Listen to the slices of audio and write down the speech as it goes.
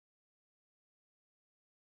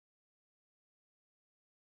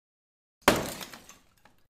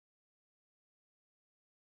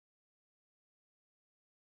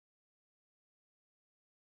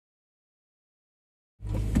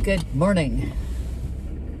Good morning.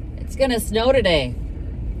 It's gonna snow today.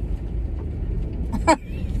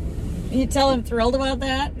 You tell I'm thrilled about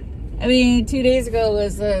that? I mean, 2 days ago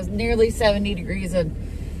it was nearly 70 degrees and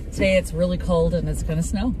today it's really cold and it's gonna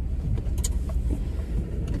snow.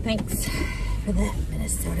 Thanks for that,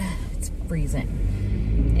 Minnesota. It's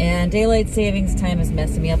freezing. And daylight savings time is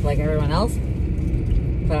messing me up like everyone else.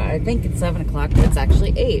 But I think it's 7 o'clock, but it's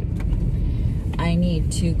actually 8. I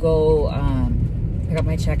need to go pick up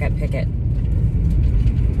my check at Picket.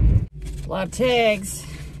 A lot of tags.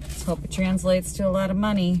 Let's hope it translates to a lot of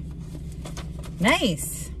money.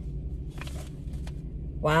 Nice.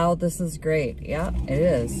 Wow, this is great. Yeah, it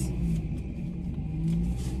is.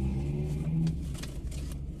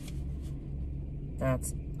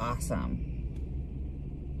 That's awesome.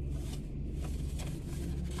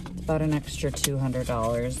 It's about an extra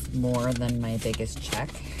 $200 more than my biggest check.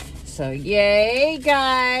 So yay,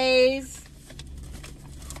 guys.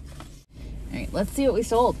 All right, let's see what we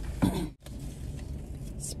sold.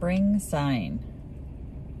 Spring sign.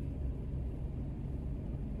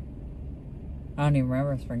 I don't even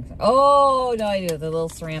remember spring sign. Oh, no, I do. The little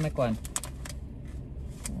ceramic one.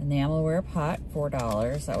 Enamelware pot,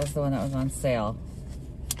 $4. That was the one that was on sale.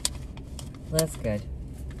 That's good.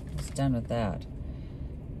 I was done with that.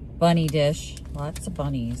 Bunny dish. Lots of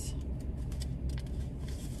bunnies.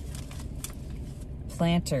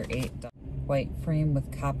 Planter, $8. White frame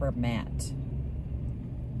with copper mat.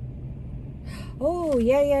 Oh,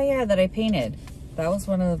 yeah, that I painted. That was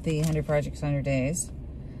one of the 100 Projects, 100 Days.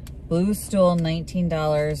 Blue stool,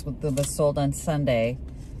 $19, was sold on Sunday.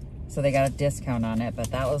 So they got a discount on it, but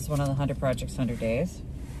that was one of the 100 Projects, 100 Days.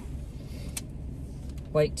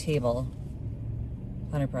 White table,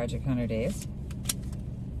 100 Project, 100 Days.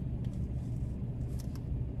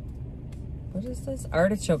 What is this?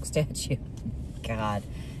 Artichoke statue. God,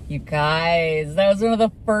 you guys, that was one of the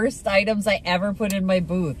first items I ever put in my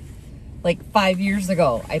booth. Like 5 years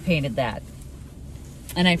ago, I painted that.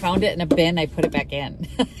 And I found it in a bin, I put it back in.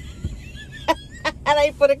 And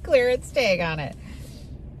I put a clearance tag on it.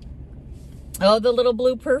 Oh, the little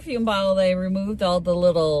blue perfume bottle, they removed all the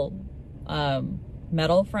little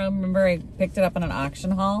metal from. Remember, I picked it up in an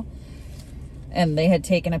auction haul? And they had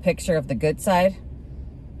taken a picture of the good side.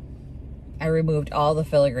 I removed all the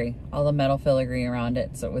filigree, all the metal filigree around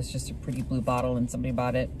it. So it was just a pretty blue bottle and somebody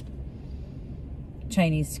bought it.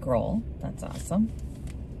 Chinese scroll. That's awesome.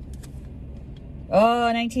 Oh,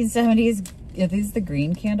 1970s. Are these the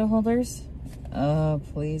green candle holders? Oh,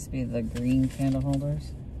 please be the green candle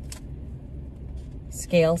holders.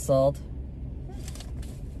 Scale sold.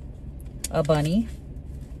 A bunny.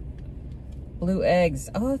 Blue eggs.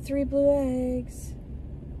 Oh, 3 blue eggs.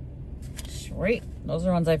 Sweet. Those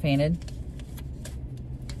are ones I painted.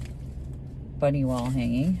 Bunny wall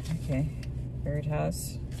hanging. Okay.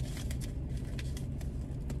 Birdhouse.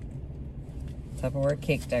 Tupperware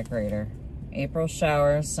cake decorator. April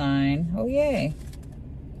shower sign. Oh, yay.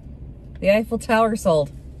 The Eiffel Tower sold.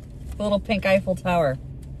 The little pink Eiffel Tower.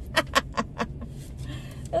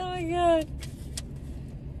 Oh my God.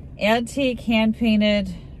 Antique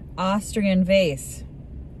hand-painted Austrian vase.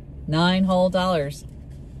 $9 whole.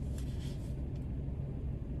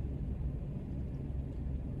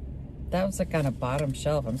 That was like on a bottom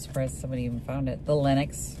shelf. I'm surprised somebody even found it. The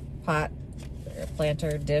Lennox pot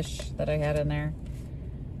planter dish that I had in there.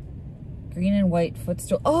 Green and white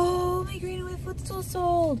footstool. Oh, my green and white footstool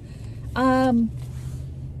sold. I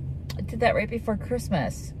did that right before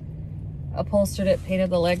Christmas. Upholstered it, painted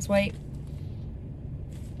the legs white.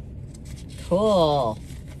 Cool.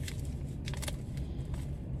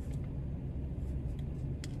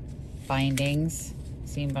 Bindings,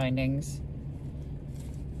 seam bindings.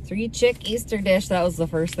 3 chick Easter dish. That was the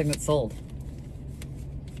first thing that sold.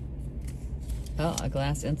 Oh, a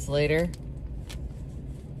glass insulator.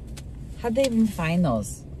 How'd they even find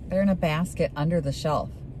those? They're in a basket under the shelf.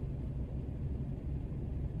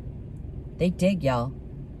 They dig, y'all.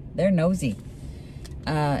 They're nosy.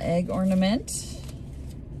 Egg ornament.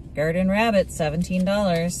 Garden rabbit,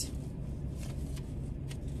 $17.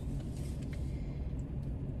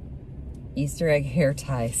 Easter egg hair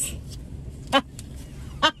ties.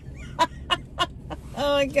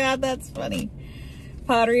 Oh my God, that's funny.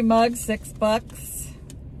 Pottery mug, $6.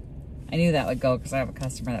 I knew that would go because I have a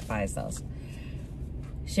customer that buys those.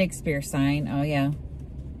 Shakespeare sign. Oh, yeah.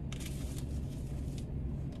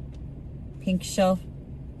 Pink shelf.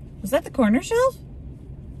 Was that the corner shelf?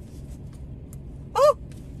 Oh,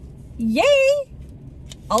 yay.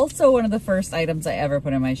 Also one of the first items I ever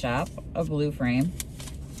put in my shop, a blue frame.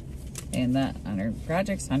 And that 100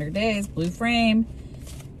 Projects, 100 Days, blue frame.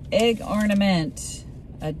 Egg ornament,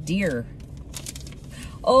 a deer.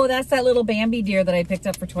 Oh, that's that little Bambi deer that I picked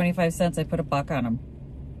up for 25 cents. I put $1 on him.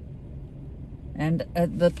 And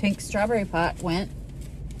the pink strawberry pot went.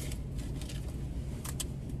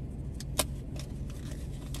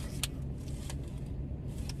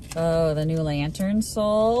 Oh, the new lantern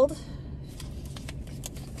sold.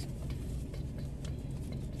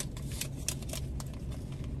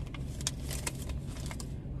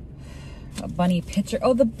 A bunny pitcher.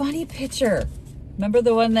 Oh, the bunny pitcher. Remember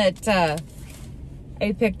the one that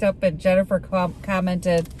I picked up and Jennifer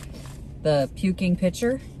commented, the puking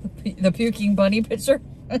pitcher? The puking bunny pitcher?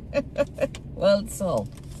 Well, it's sold.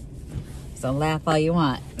 So laugh all you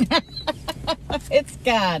want. It's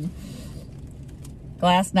gone.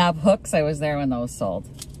 Glass knob hooks. I was there when those sold.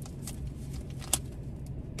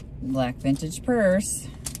 Black vintage purse.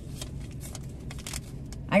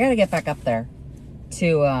 I gotta get back up there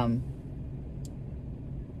to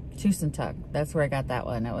Tuck. That's where I got that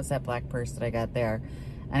one. That was that black purse that I got there.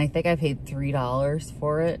 And I think I paid $3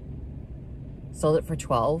 for it. Sold it for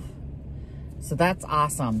 $12. So that's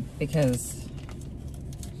awesome because,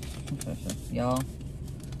 y'all,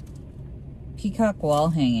 peacock wall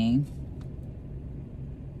hanging.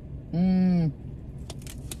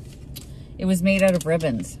 It was made out of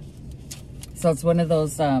ribbons. So it's one of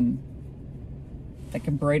those, like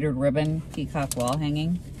embroidered ribbon peacock wall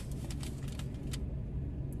hanging.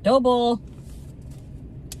 Double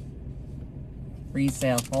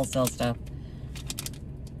resale, wholesale stuff.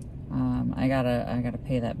 I gotta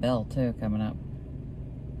pay that bill too coming up.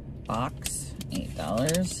 Box,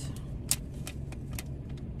 $8.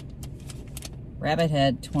 Rabbit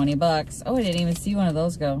head, $20. Oh, I didn't even see one of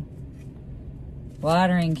those go.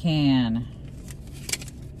 Watering can.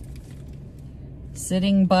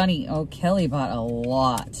 Sitting bunny. Oh, Kelly bought a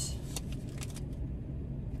lot.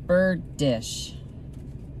 Bird dish.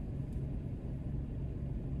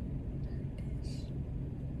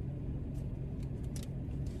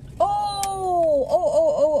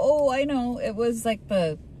 Oh, I know. It was like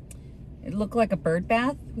it looked like a bird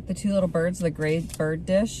bath with the 2 little birds, the gray bird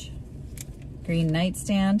dish. Green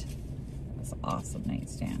nightstand. That's an awesome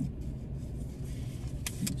nightstand.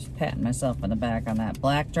 I'm just patting myself on the back on that.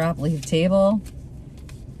 Black drop leaf table.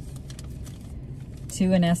 2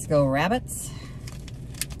 Inesco rabbits.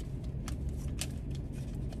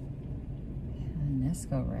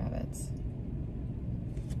 Inesco rabbits.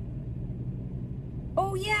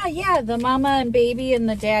 Oh, yeah. The mama and baby and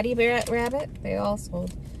the daddy rabbit. They all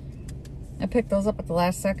sold. I picked those up at the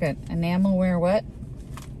last second. Enamelware what?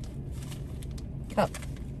 Cup.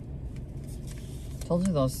 Told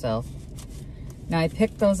you those sell. Now I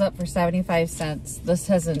picked those up for 75 cents. This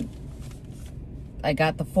hasn't, I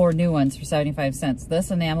got the 4 new ones for 75 cents. This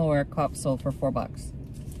enamelware cup sold for $4.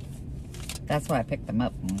 That's why I picked them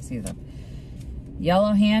up when I see them.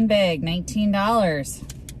 Yellow handbag, $19.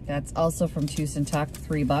 That's also from Tuck,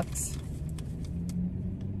 $3.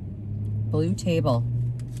 Blue table,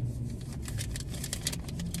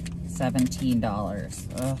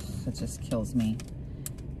 $17. Ugh, it just kills me.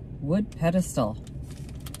 Wood pedestal.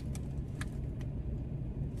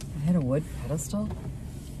 I had a wood pedestal?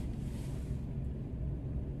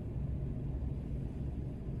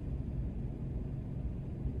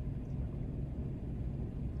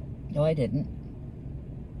 No, I didn't.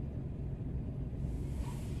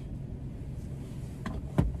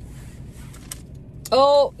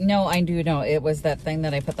 Oh, no, I do know. It was that thing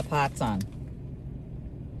that I put the pots on.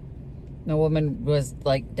 The woman was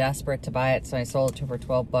like desperate to buy it, so I sold it to her for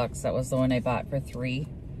 $12. That was the one I bought for $3.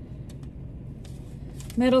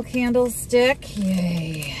 Metal candlestick.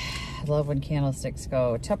 Yay. I love when candlesticks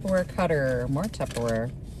go. Tupperware cutter. More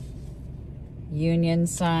Tupperware. Union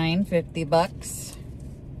sign, $50.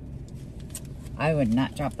 I would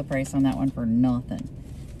not drop the price on that one for nothing.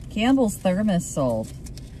 Campbell's thermos sold.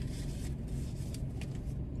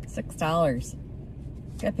 $6.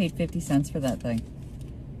 I paid 50 cents for that thing.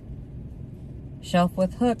 Shelf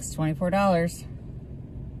with hooks, $24.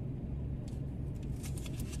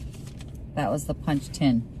 That was the punch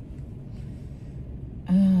tin.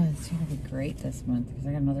 It's gonna be great this month because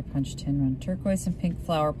I got another punch tin one. Turquoise and pink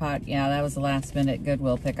flower pot. Yeah, that was the last minute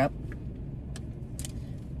Goodwill pickup.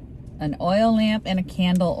 An oil lamp and a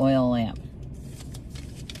candle oil lamp.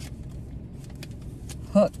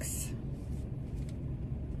 Hooks.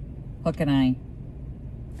 Hook and eye.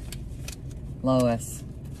 Lois.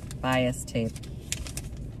 Bias tape.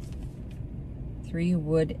 3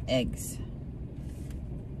 wood eggs.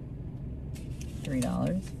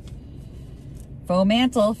 $3. Faux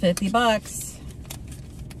mantle, $50.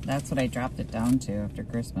 That's what I dropped it down to after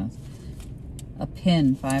Christmas. A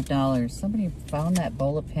pin, $5. Somebody found that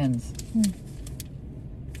bowl of pins.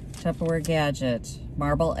 Tupperware gadget.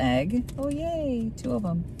 Marble egg. Oh, yay. 2 of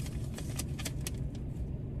them.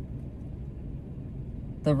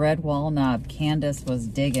 The red wall knob. Candace was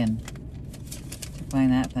digging to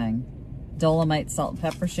find that thing. Dolomite salt and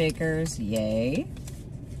pepper shakers. Yay.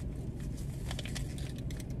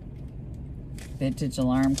 Vintage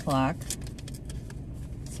alarm clock.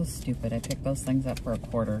 So stupid. I picked those things up for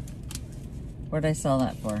 $1. What did I sell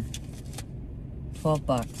that for? 12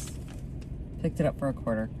 bucks. Picked it up for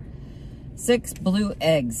 $1. 6 blue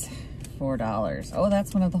eggs. $4. Oh,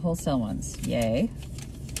 that's one of the wholesale ones. Yay.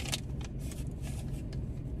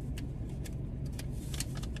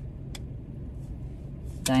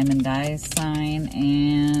 Diamond Dies sign,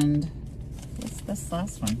 and what's this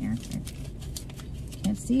last one here?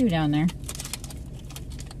 Can't see you down there.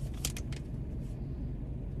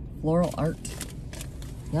 Floral art.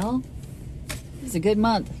 Y'all, it was a good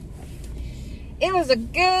month. It was a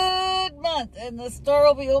good month, and the store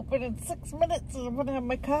will be open in 6 minutes, and I'm gonna have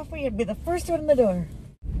my coffee and be the first one in the door.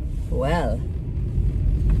 Well,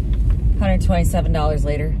 $127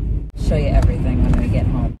 later. Show you everything when we get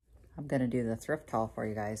home. I'm gonna do the thrift haul for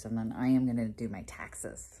you guys, and then I am gonna do my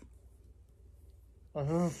taxes. I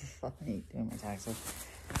hate doing my taxes.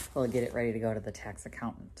 We'll get it ready to go to the tax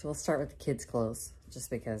accountant. So we'll start with the kids' clothes, just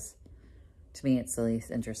because to me it's the least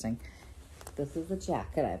interesting. This is the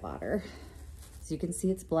jacket I bought her. So you can see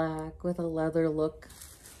it's black with a leather look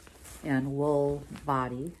and wool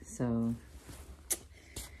body. So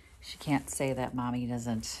she can't say that mommy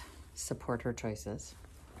doesn't support her choices.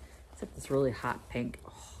 It's like this really hot pink.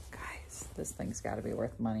 Oh, guys, this thing's got to be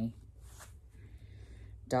worth money.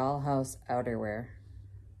 Dollhouse outerwear.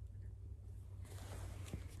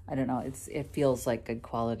 I don't know. It feels like good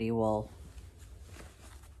quality wool.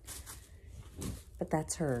 But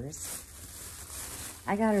that's hers.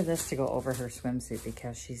 I got her this to go over her swimsuit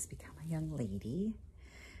because she's become a young lady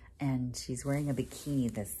and she's wearing a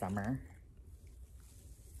bikini this summer.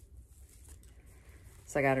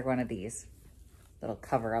 So I got her one of these little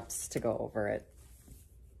cover-ups to go over it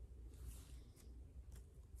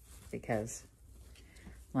because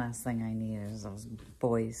last thing I need is those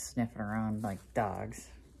boys sniffing around like dogs.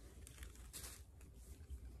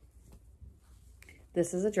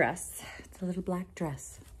 This is a dress. It's a little black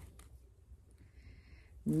dress.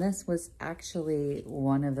 And this was actually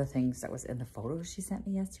one of the things that was in the photo she sent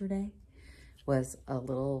me yesterday, was a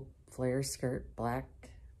little flare skirt, black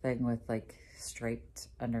thing with like striped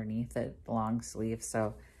underneath it, long sleeve.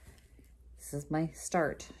 So this is my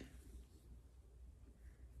start.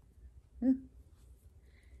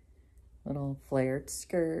 Little flared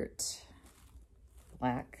skirt,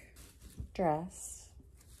 black dress.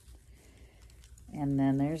 And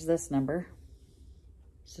then there's this number.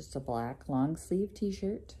 It's just a black long sleeve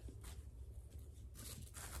t-shirt.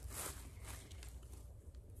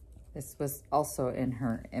 This was also in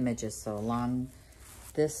her images, so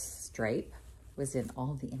this stripe was in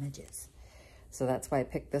all the images. So that's why I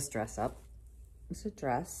picked this dress up. It's a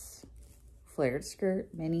dress, flared skirt,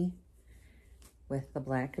 mini, with the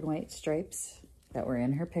black and white stripes that were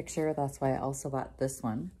in her picture. That's why I also bought this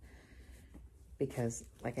one, because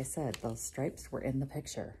like I said, those stripes were in the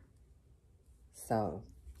picture. So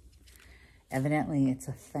evidently it's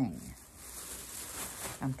a thing.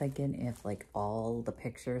 I'm thinking if like all the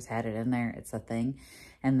pictures had it in there, it's a thing.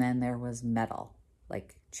 And then there was metal,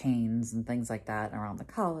 like chains and things like that around the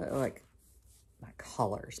collar, like not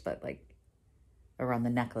collars, but like around the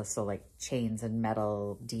necklace. So like chains and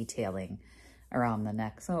metal detailing around the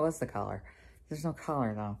neck. So it was the collar. There's no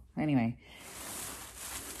collar though. Anyway,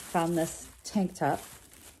 found this tank top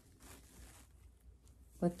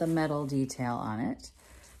with the metal detail on it.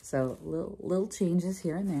 So little changes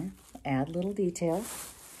here and there, add little detail.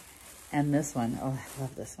 And this one, oh, I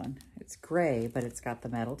love this one. It's gray, but it's got the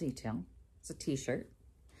metal detail. It's a t-shirt.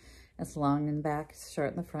 It's long in back, short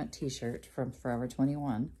in the front t-shirt from Forever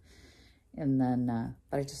 21. And then,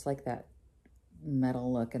 but I just like that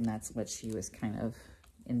metal look, and that's what she was kind of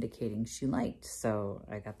indicating she liked. So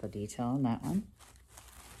I got the detail on that one.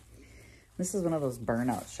 This is one of those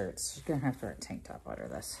burnout shirts. She's gonna have to wear a tank top under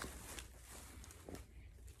this.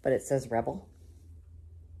 But it says Rebel,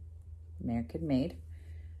 American made.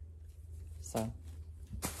 So,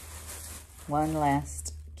 one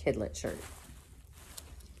last kidlet shirt.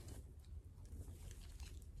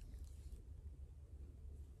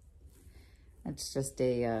 It's just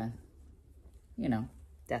a, you know,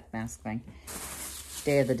 death mask thing.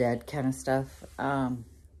 Day of the Dead kind of stuff. And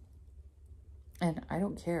I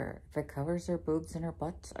don't care. If it covers her boobs and her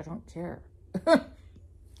butt, I don't care.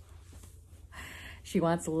 She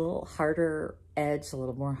wants a little harder edge, a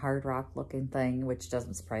little more hard rock looking thing, which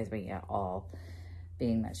doesn't surprise me at all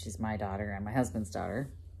being that she's my daughter and my husband's daughter.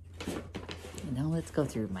 And now let's go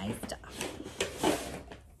through my stuff.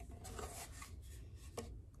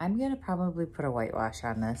 I'm gonna probably put a whitewash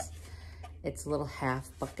on this. It's a little half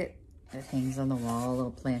bucket. It hangs on the wall, a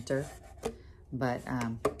little planter. But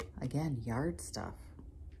again, yard stuff.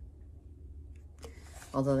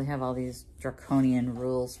 Although they have all these draconian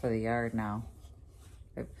rules for the yard now.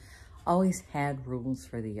 They've always had rules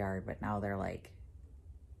for the yard, but now they're like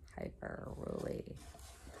hyper ruly.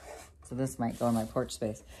 So this might go in my porch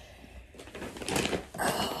space.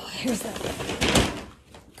 Oh, here's that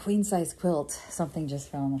queen size quilt. Something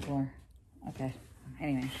just fell on the floor. Okay,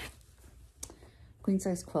 anyway. Queen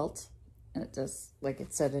size quilt. And it just, like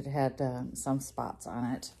it said, it had some spots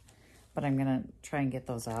on it. But I'm gonna try and get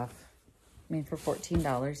those off. I mean, for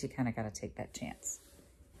 $14, you kind of got to take that chance.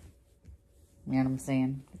 You know what I'm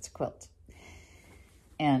saying? It's a quilt.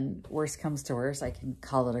 And worst comes to worst, I can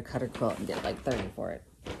call it a cutter quilt and get like 30 for it.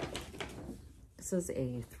 This is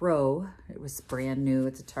a throw. It was brand new.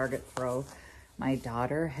 It's a Target throw. My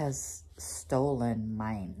daughter has stolen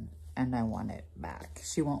mine and I want it back.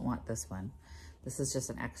 She won't want this one. This is just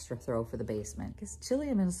an extra throw for the basement. It's chilly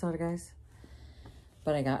in Minnesota, guys.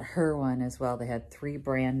 But I got her one as well. They had 3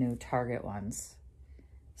 brand new Target ones.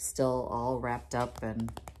 Still all wrapped up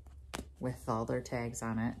and with all their tags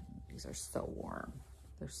on it. These are so warm.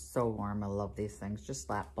 They're so warm. I love these things. Just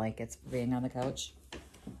lap blankets for being on the couch.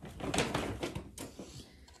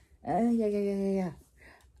 Yeah.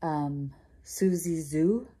 Susie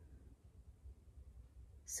Zoo.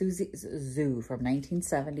 Susie Zoo from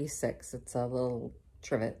 1976. It's a little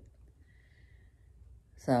trivet.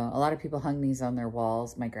 So a lot of people hung these on their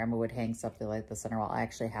walls. My grandma would hang something like the center wall. I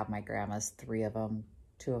actually have my grandma's, 3 of them,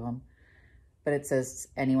 2 of them. But it says,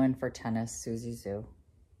 anyone for tennis, Susie Zoo.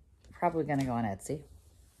 Probably gonna go on Etsy.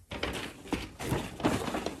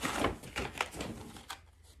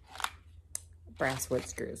 Brass wood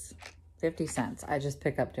screws, 50 cents. I just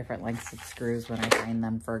pick up different lengths of screws when I find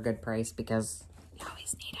them for a good price because you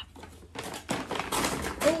always need them.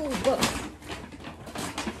 Oh, look.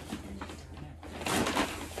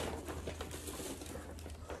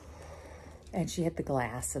 And she had the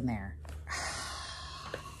glass in there.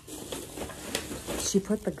 She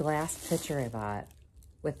put the glass pitcher I bought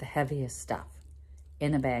with the heaviest stuff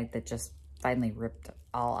in a bag that just finally ripped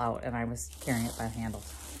all out and I was carrying it by the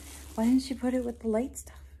handles. Why didn't she put it with the light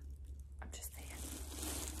stuff? I'm just saying.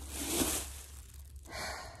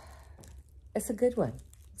 It's a good one.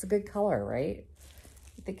 It's a good color, right?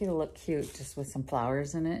 I think it'll look cute just with some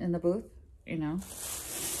flowers in it in the booth, you know?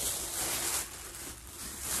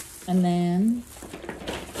 And then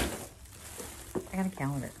I got a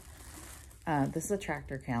calendar. This is a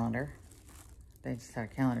tractor calendar. They just had a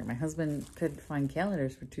calendar. My husband could find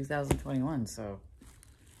calendars for 2021, so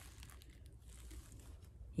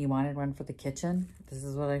he wanted one for the kitchen. This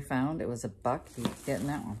is what I found. It was $1. He's getting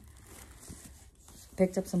that one.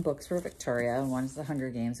 Picked up some books for Victoria. One's The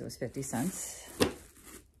Hunger Games. It was 50 cents.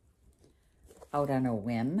 Out on a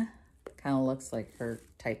Whim. Kind of looks like her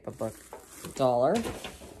type of book. $1.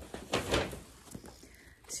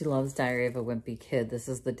 She loves Diary of a Wimpy Kid. This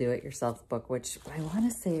is the do-it-yourself book, which I want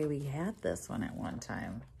to say we had this one at one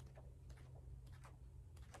time.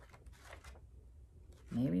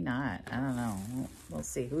 Maybe not. I don't know. We'll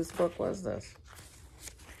see. Whose book was this?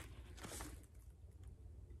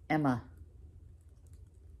 Emma.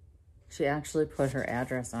 She actually put her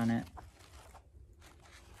address on it.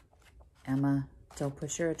 Emma, don't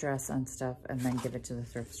put your address on stuff and then give it to the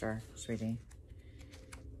thrift store, sweetie.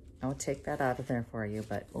 I'll take that out of there for you,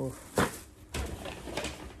 but oh.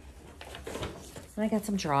 So I got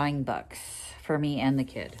some drawing books for me and the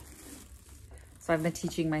kid. So I've been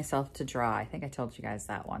teaching myself to draw. I think I told you guys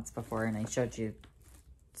that once before, and I showed you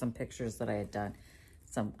some pictures that I had done,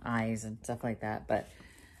 some eyes and stuff like that, but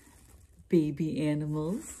baby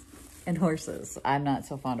animals and horses. I'm not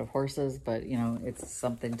so fond of horses, but you know, it's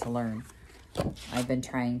something to learn. I've been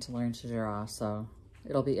trying to learn to draw, so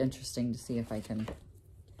it'll be interesting to see if I can.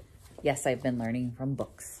 Yes, I've been learning from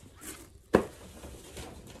books.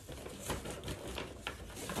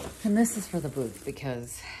 And this is for the booth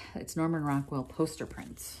because it's Norman Rockwell poster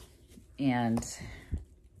prints. And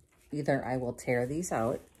either I will tear these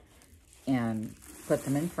out and put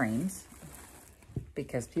them in frames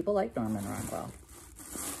because people like Norman Rockwell.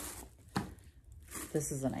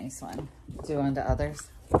 This is a nice one. Do on to others.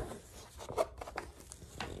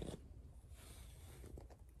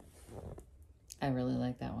 I really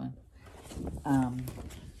like that one.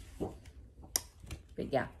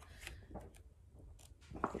 But yeah,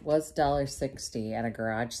 it was $1.60 at a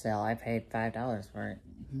garage sale. I paid $5 for it.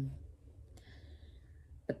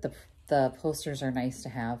 But the posters are nice to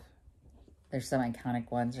have. There's some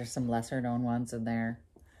iconic ones. There's some lesser known ones in there.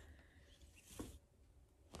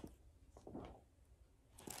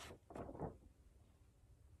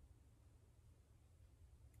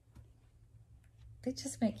 They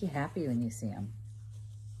just make you happy when you see them.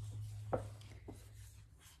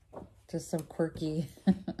 Just some quirky.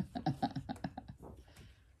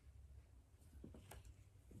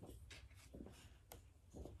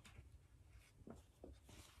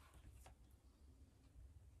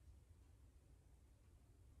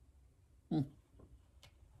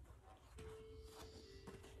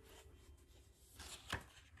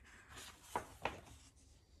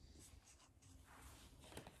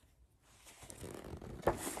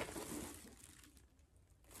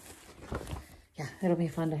 Yeah, it'll be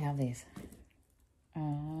fun to have these.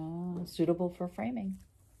 Suitable for framing.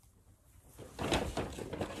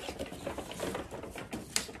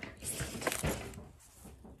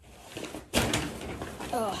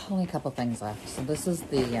 Oh, only a couple things left. So this is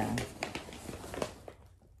the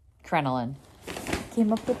crinoline.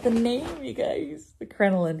 Came up with the name, you guys. The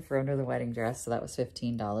crinoline for under the wedding dress. So that was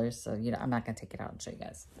 $15. So, you know, I'm not going to take it out and show you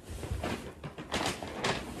guys.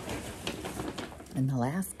 And the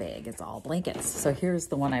last bag is all blankets. So here's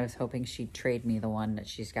the one I was hoping she'd trade me the one that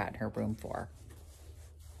she's got in her room for.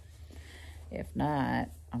 If not,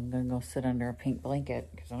 I'm going to go sit under a pink blanket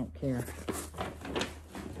because I don't care.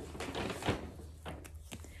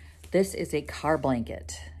 This is a car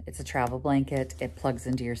blanket. It's a travel blanket. It plugs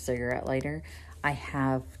into your cigarette lighter. I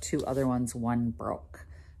have two other ones. One broke.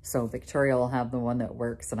 So Victoria will have the one that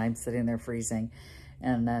works and I'm sitting there freezing.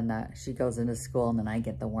 And then she goes into school and then I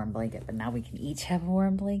get the warm blanket. But now we can each have a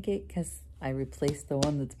warm blanket because I replaced the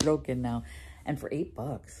one that's broken now. And for $8.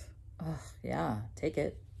 Oh, yeah, take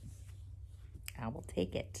it. I will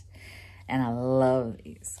take it. And I love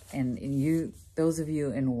these. And you, those of you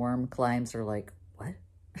in warm climes are like, what?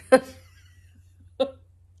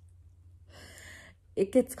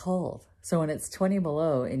 It gets cold. So when it's 20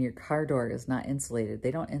 below and your car door is not insulated, they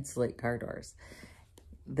don't insulate car doors.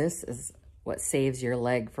 This is what saves your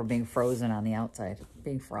leg from being frozen on the outside,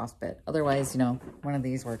 being frostbit. Otherwise, you know, one of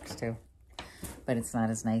these works too. But it's not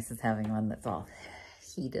as nice as having one that's all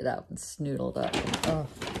heated up and snoodled up. Oh.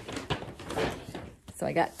 So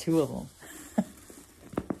I got two of them.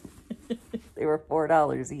 They were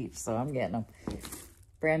 $4 each, so I'm getting them.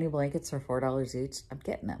 Brand new blankets for $4 each. I'm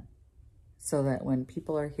getting them. So that when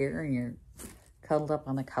people are here and you're cuddled up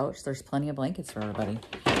on the couch, there's plenty of blankets for everybody.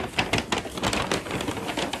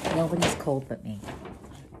 Nobody's cold but me.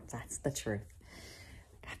 That's the truth.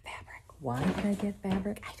 Got fabric. Why did I get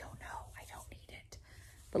fabric? I don't know. I don't need it.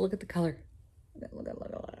 But look at the color. Look at.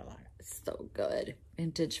 It's so good.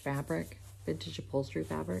 Vintage fabric. Vintage upholstery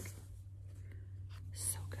fabric.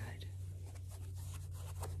 So good.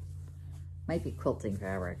 Might be quilting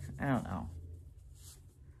fabric. I don't know.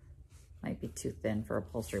 Might be too thin for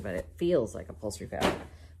upholstery, but it feels like upholstery fabric.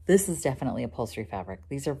 This is definitely upholstery fabric.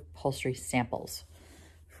 These are upholstery samples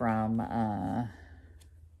from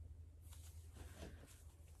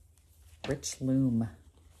Rich Loom.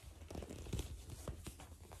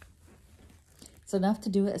 It's enough to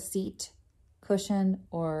do a seat, cushion,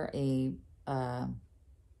 or a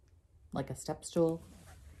like a step stool.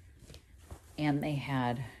 And they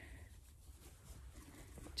had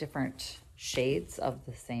different shades of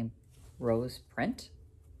the same rose print.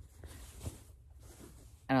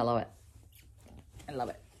 And I love it. I love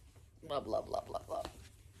it. Love, love, love, love, love.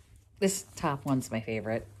 This top one's my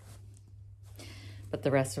favorite. But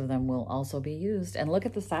the rest of them will also be used. And look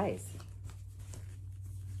at the size.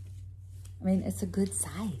 I mean, it's a good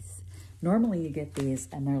size. Normally you get these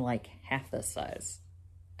and they're like half this size.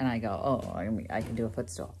 And I go, oh, I can do a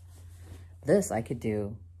footstool. This I could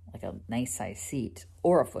do like a nice size seat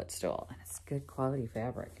or a footstool. And it's good quality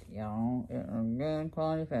fabric, you know, good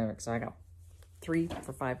quality fabric. So I got 3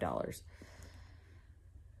 for $5.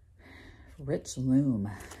 Rich Loom.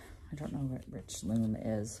 I don't know what Rich Loom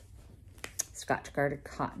is. Scotch guarded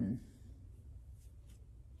cotton.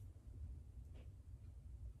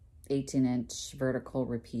 18-inch vertical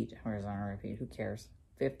repeat. Horizontal repeat. Who cares?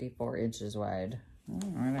 54 inches wide.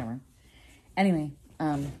 Whatever. Anyway,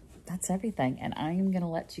 that's everything. And I am going to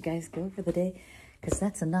let you guys go for the day because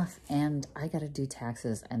that's enough. And I got to do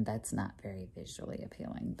taxes and that's not very visually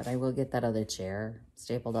appealing. But I will get that other chair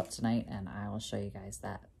stapled up tonight and I will show you guys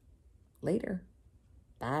that later.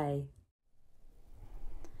 Bye.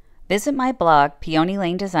 Visit my blog,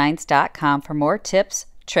 peonylanedesigns.com, for more tips,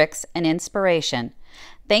 tricks, and inspiration.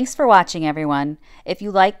 Thanks for watching, everyone. If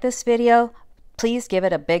you like this video, please give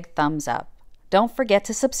it a big thumbs up. Don't forget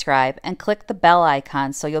to subscribe and click the bell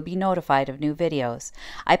icon so you'll be notified of new videos.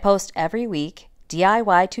 I post every week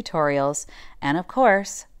DIY tutorials and, of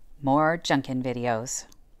course, more Junkin videos.